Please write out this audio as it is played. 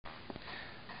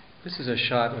This is a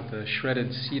shot of the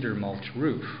shredded cedar mulch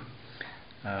roof.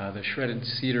 The shredded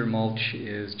cedar mulch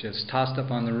is just tossed up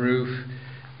on the roof,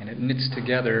 and it knits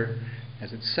together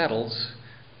as it settles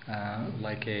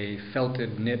like a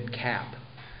felted knit cap.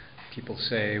 People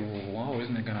say, well, whoa,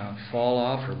 isn't it going to fall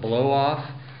off or blow off?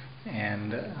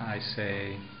 And I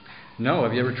say, no.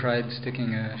 Have you ever tried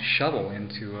sticking a shovel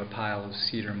into a pile of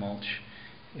cedar mulch?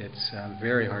 It's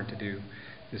very hard to do.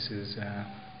 This is a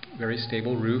very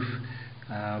stable roof.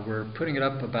 We're putting it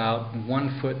up about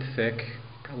 1 foot thick,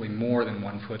 probably more than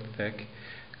 1 foot thick,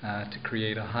 to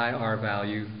create a high R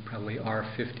value, probably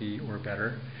R50 or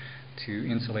better,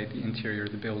 to insulate the interior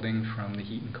of the building from the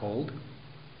heat and cold.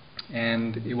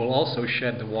 And it will also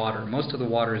shed the water. Most of the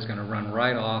water is going to run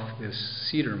right off this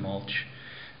cedar mulch.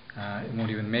 It won't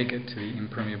even make it to the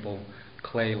impermeable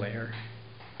clay layer.